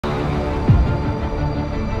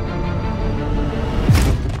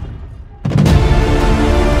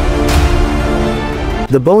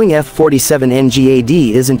The Boeing F-47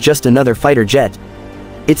 NGAD isn't just another fighter jet.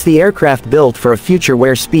 It's the aircraft built for a future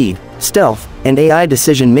where speed, stealth, and AI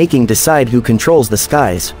decision-making decide who controls the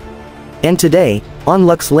skies. And today, on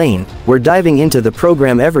Luxe Lane, we're diving into the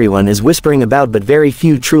program everyone is whispering about but very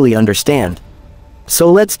few truly understand.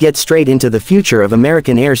 So let's get straight into the future of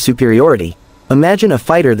American air superiority. Imagine a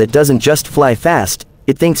fighter that doesn't just fly fast,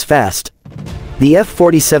 it thinks fast. The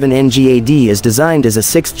F-47 NGAD is designed as a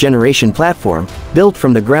 6th-generation platform, built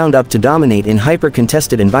from the ground up to dominate in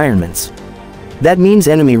hyper-contested environments. That means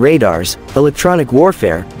enemy radars, electronic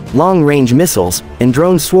warfare, long-range missiles, and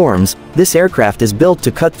drone swarms. This aircraft is built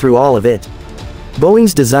to cut through all of it.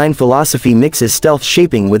 Boeing's design philosophy mixes stealth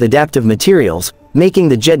shaping with adaptive materials, making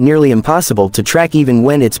the jet nearly impossible to track even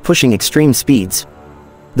when it's pushing extreme speeds.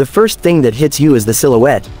 The first thing that hits you is the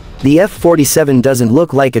silhouette. The F-47 doesn't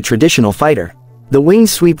look like a traditional fighter. The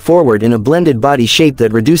wings sweep forward in a blended body shape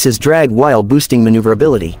that reduces drag while boosting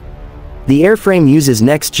maneuverability. The airframe uses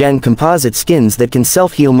next-gen composite skins that can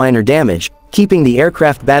self-heal minor damage, keeping the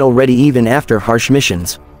aircraft battle-ready even after harsh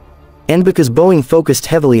missions. And because Boeing focused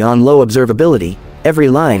heavily on low observability, every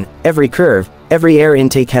line, every curve, every air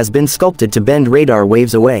intake has been sculpted to bend radar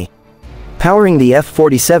waves away. Powering the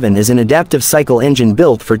F-47 is an adaptive cycle engine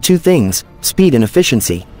built for two things: speed and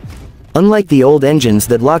efficiency. Unlike the old engines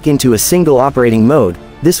that lock into a single operating mode,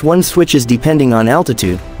 this one switches depending on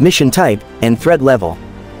altitude, mission type, and threat level.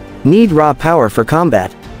 Need raw power for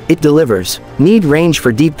combat? It delivers. Need range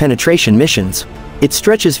for deep penetration missions? It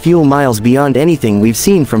stretches fuel miles beyond anything we've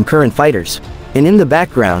seen from current fighters. And in the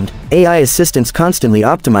background, AI assistants constantly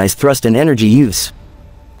optimize thrust and energy use.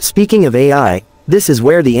 Speaking of AI, this is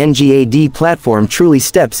where the NGAD platform truly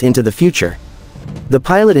steps into the future. The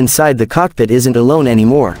pilot inside the cockpit isn't alone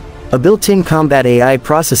anymore. A built-in combat AI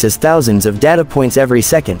processes thousands of data points every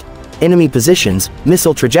second: enemy positions,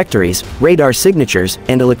 missile trajectories, radar signatures,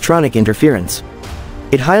 and electronic interference.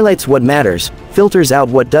 It highlights what matters, filters out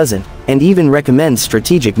what doesn't, and even recommends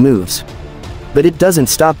strategic moves. But it doesn't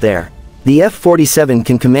stop there. The F-47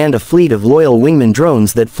 can command a fleet of loyal wingman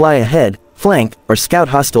drones that fly ahead, flank, or scout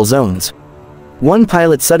hostile zones. One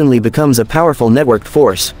pilot suddenly becomes a powerful networked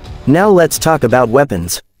force. Now let's talk about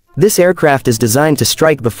weapons. This aircraft is designed to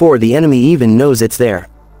strike before the enemy even knows it's there.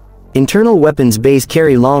 Internal weapons bays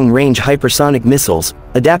carry long-range hypersonic missiles,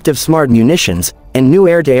 adaptive smart munitions, and new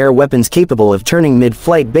air-to-air weapons capable of turning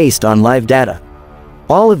mid-flight based on live data.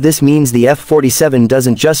 All of this means the F-47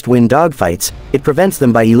 doesn't just win dogfights, it prevents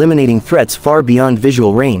them by eliminating threats far beyond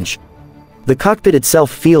visual range. The cockpit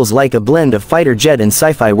itself feels like a blend of fighter jet and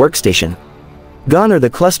sci-fi workstation. Gone are the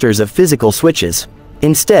clusters of physical switches.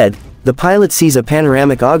 Instead, the pilot sees a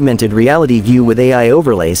panoramic augmented reality view with AI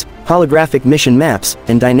overlays, holographic mission maps,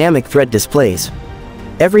 and dynamic threat displays.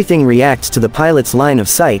 Everything reacts to the pilot's line of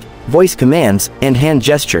sight, voice commands, and hand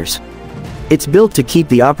gestures. It's built to keep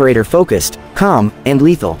the operator focused, calm, and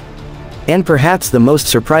lethal. And perhaps the most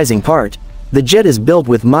surprising part, the jet is built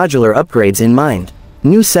with modular upgrades in mind.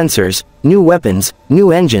 New sensors, new weapons,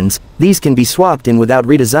 new engines, these can be swapped in without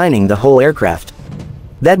redesigning the whole aircraft.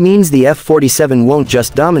 That means the F-47 won't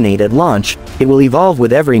just dominate at launch, it will evolve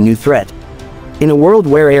with every new threat. In a world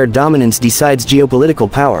where air dominance decides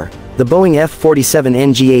geopolitical power, the Boeing F-47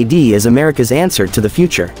 NGAD is America's answer to the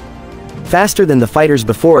future. Faster than the fighters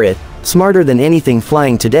before it, smarter than anything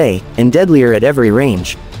flying today, and deadlier at every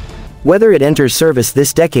range. Whether it enters service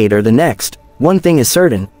this decade or the next, one thing is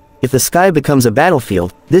certain: if the sky becomes a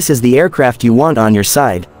battlefield, this is the aircraft you want on your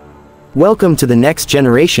side. Welcome to the next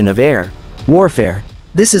generation of air warfare.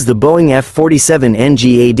 This is the Boeing F-47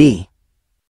 NGAD.